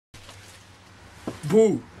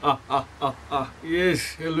Boo!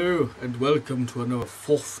 Yes, hello, and welcome to another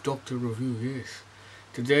 4th Doctor review, yes.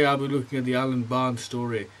 Today I'll be looking at the Alan Barnes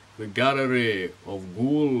story, The Gallery of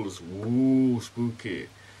Ghouls. Ooh, spooky.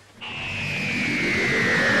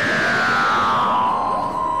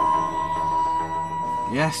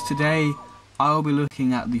 Yes, today I'll be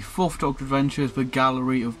looking at the 4th Doctor Adventures, The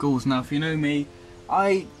Gallery of Ghouls. Now, if you know me,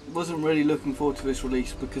 I wasn't really looking forward to this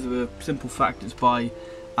release because of a simple fact: it's by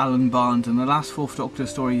Alan Barnes, and the last 4th Doctor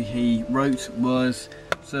story he wrote was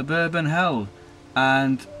Suburban Hell,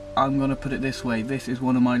 and I'm going to put it this way: this is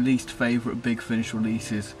one of my least favourite Big Finish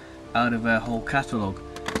releases out of their whole catalogue.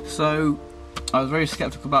 So I was very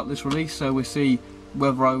sceptical about this release, so we'll see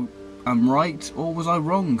whether I am right or was I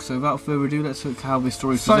wrong. So without further ado, let's look at how this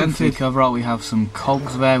story is presented. Cover art, we have some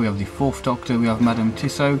cogs there, we have the 4th Doctor, we have Madame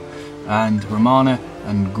Tissot and Romana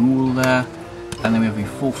and Ghoul there, and then we have the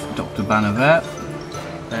 4th Doctor banner there.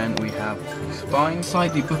 Then we have the spine.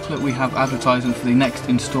 Inside the booklet we have advertisement for the next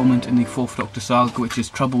instalment in the 4th Doctor saga, which is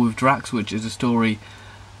Trouble with Drax, which is a story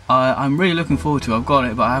I'm really looking forward to. I've got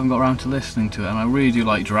it, but I haven't got around to listening to it, and I really do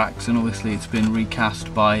like Drax, and obviously it's been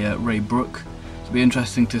recast by Ray Brooke. It'll be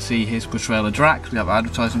interesting to see his portrayal of Drax. We have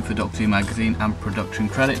advertisement for Doctor Who magazine and production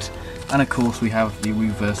credit, and of course we have the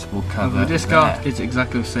reversible cover. The disc art is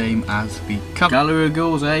exactly the same as the cover. Gallery of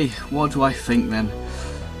Ghouls, eh? What do I think then?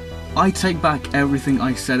 I take back everything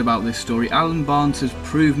I said about this story. Alan Barnes has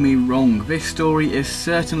proved me wrong. This story is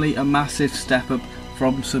certainly a massive step up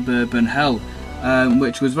from Suburban Hell,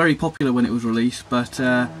 which was very popular when it was released, but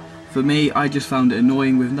for me, I just found it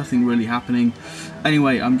annoying with nothing really happening.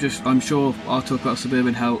 Anyway, I'm sure I'll talk about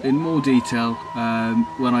Suburban Hell in more detail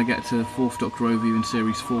when I get to 4th Doctor overview in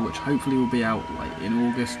Series 4, which hopefully will be out like in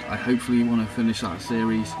August. I hopefully want to finish that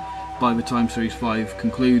series by the time Series 5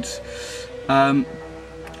 concludes.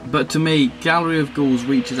 But to me, Gallery of Ghouls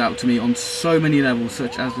reaches out to me on so many levels,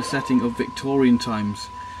 such as the setting of Victorian times.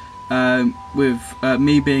 With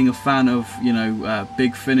me being a fan of,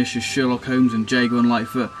 Big Finish's Sherlock Holmes and Jago and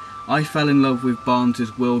Lightfoot, I fell in love with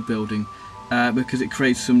Barnes' world building because it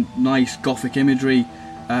creates some nice gothic imagery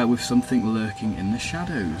with something lurking in the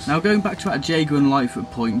shadows. Now, going back to that Jago and Lightfoot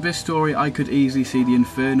point, this story I could easily see the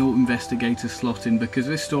Infernal Investigator slot in, because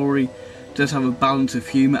this story does have a balance of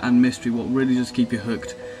humour and mystery, what really does keep you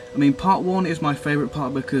hooked. I mean, part 1 is my favourite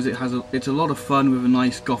part because it's a lot of fun with a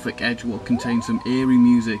nice gothic edge, what contains some eerie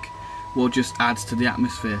music, what just adds to the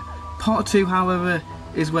atmosphere. Part 2, however,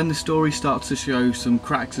 is when the story starts to show some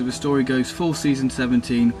cracks, as the story goes full season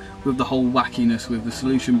 17 with the whole wackiness, with the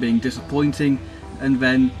solution being disappointing and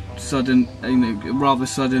then sudden, rather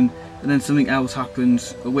sudden, and then something else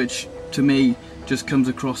happens, which to me just comes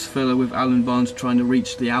across filler, with Alan Barnes trying to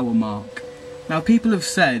reach the hour mark. Now, people have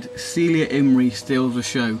said Celia Imrie steals the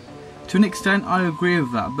show. To an extent I agree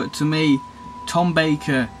with that, but to me Tom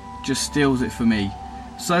Baker just steals it for me.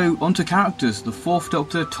 So onto characters. The 4th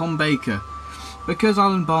Doctor, Tom Baker. Because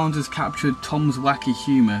Alan Barnes has captured Tom's wacky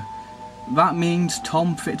humour, that means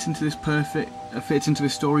Tom fits into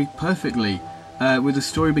this story perfectly, with the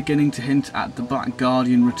story beginning to hint at the Black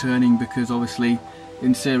Guardian returning, because obviously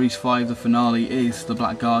in Series 5 the finale is the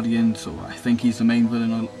Black Guardian, so I think he's the main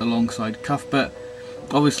villain alongside Cuthbert.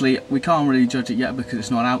 Obviously we can't really judge it yet because it's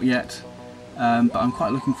not out yet, but I'm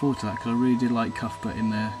quite looking forward to that because I really did like Cuthbert in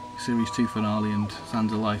the Series 2 finale and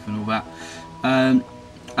Sands of Life and all that.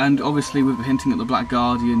 And obviously with hinting at the Black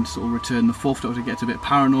Guardian sort of return, the 4th Doctor gets a bit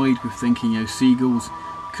paranoid with thinking seagulls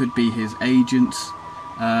could be his agents,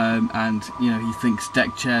 and he thinks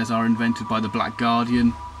deck chairs are invented by the Black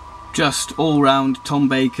Guardian. Just all round, Tom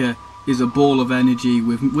Baker is a ball of energy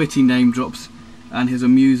with witty name drops and his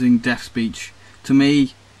amusing death speech. To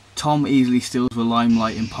me, Tom easily steals the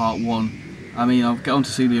limelight in part 1. I mean, I'll get on to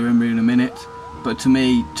Celia Imrie in a minute, but to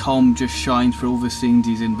me, Tom just shines for all the scenes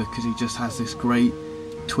he's in because he just has this great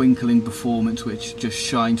twinkling performance which just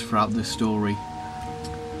shines throughout the story.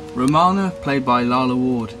 Romana, played by Lala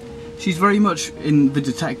Ward. She's very much in the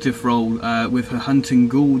detective role, with her hunting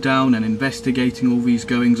Ghoul down and investigating all these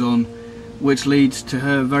goings on, which leads to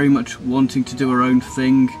her very much wanting to do her own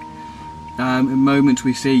thing. In moments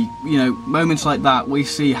we see, moments like that, we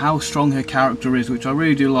see how strong her character is, which I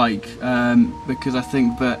really do like, because I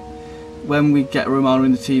think that when we get Romana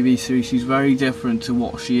in the TV series, she's very different to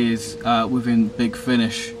what she is within Big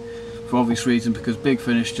Finish, for obvious reason, because Big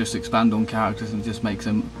Finish just expand on characters and just makes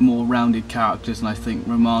them more rounded characters, and I think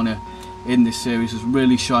Romana in this series has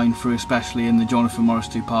really shined through, especially in the Jonathan Morris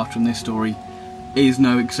two-parter, and this story is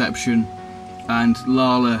no exception, and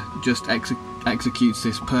Lala just executes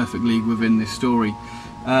this perfectly within this story.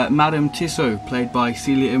 Madame Tissot, played by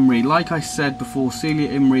Celia Imrie. Like I said before, Celia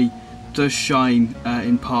Imrie does shine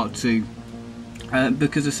in part 2.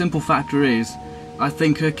 because the simple factor is, I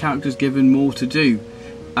think her character's given more to do,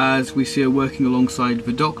 as we see her working alongside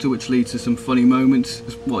the Doctor, which leads to some funny moments,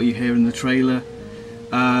 what you hear in the trailer.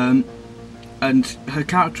 And her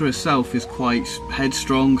character herself is quite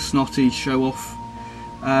headstrong, snotty, show-off.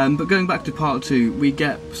 But going back to part 2, we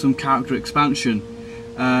get some character expansion,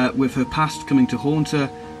 with her past coming to haunt her,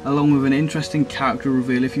 along with an interesting character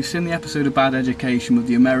reveal. If you've seen the episode of Bad Education with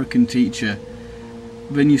the American teacher,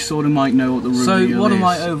 then you sort of might know what the reveal is. So what are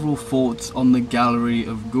my overall thoughts on the Gallery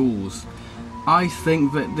of Ghouls? I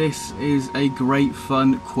think that this is a great,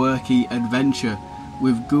 fun, quirky adventure,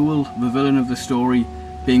 with Ghoul, the villain of the story,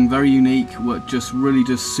 being very unique, what just really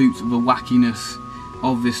does suit the wackiness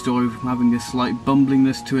of this story, from having this slight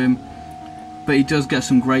bumblingness to him. But he does get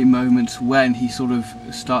some great moments when he sort of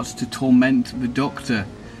starts to torment the Doctor.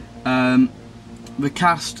 The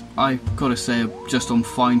cast, I've got to say, are just on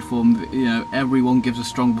fine form. You know, everyone gives a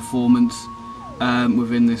strong performance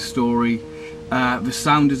within this story. The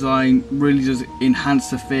sound design really does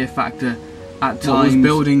enhance the fear factor at times. What was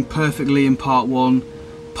building perfectly in part 1.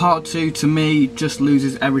 Part 2, to me, just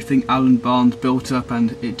loses everything Alan Barnes built up,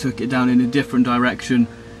 and it took it down in a different direction,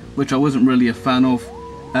 which I wasn't really a fan of.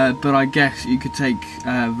 But I guess you could take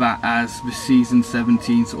that as the season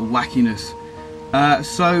 17 sort of wackiness.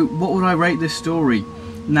 So what would I rate this story?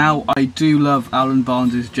 Now, I do love Alan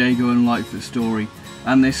Barnes' Jago and Lightfoot story,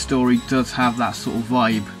 and this story does have that sort of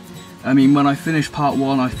vibe. I mean, when I finished part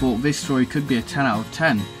 1, I thought this story could be a 10 out of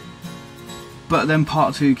 10. But then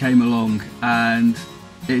part 2 came along, and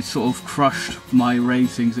it sort of crushed my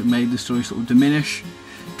ratings. It made the story sort of diminish,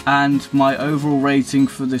 and my overall rating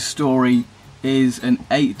for this story is an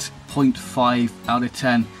 8.5 out of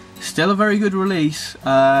 10. Still a very good release.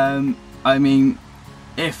 I mean,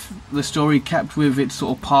 if the story kept with its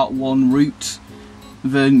sort of part 1 route,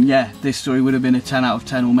 then yeah, this story would have been a 10 out of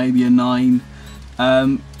 10 or maybe a 9.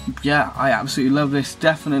 Yeah, I absolutely love this.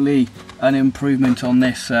 Definitely an improvement on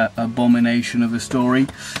this abomination of a story.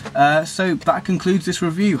 So that concludes this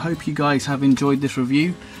review. Hope you guys have enjoyed this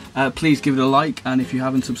review. Please give it a like, and if you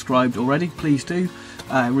haven't subscribed already, please do.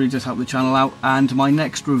 It really does help the channel out. And my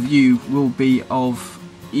next review will be of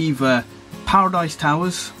either Paradise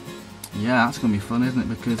Towers. Yeah, that's going to be fun, isn't it?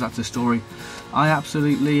 Because that's a story I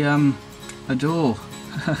absolutely adore.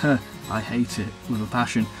 I hate it with a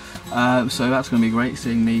passion. So that's going to be great,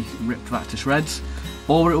 seeing me ripped that to shreds.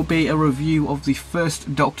 Or it will be a review of the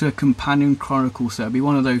First Doctor Companion Chronicles. So it'll be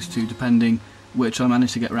one of those two, depending which I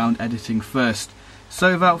manage to get around editing first.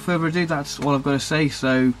 So without further ado, that's all I've got to say.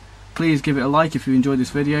 So please give it a like if you enjoyed this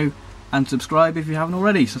video, and subscribe if you haven't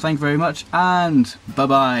already. So thank you very much, and bye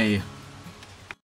bye.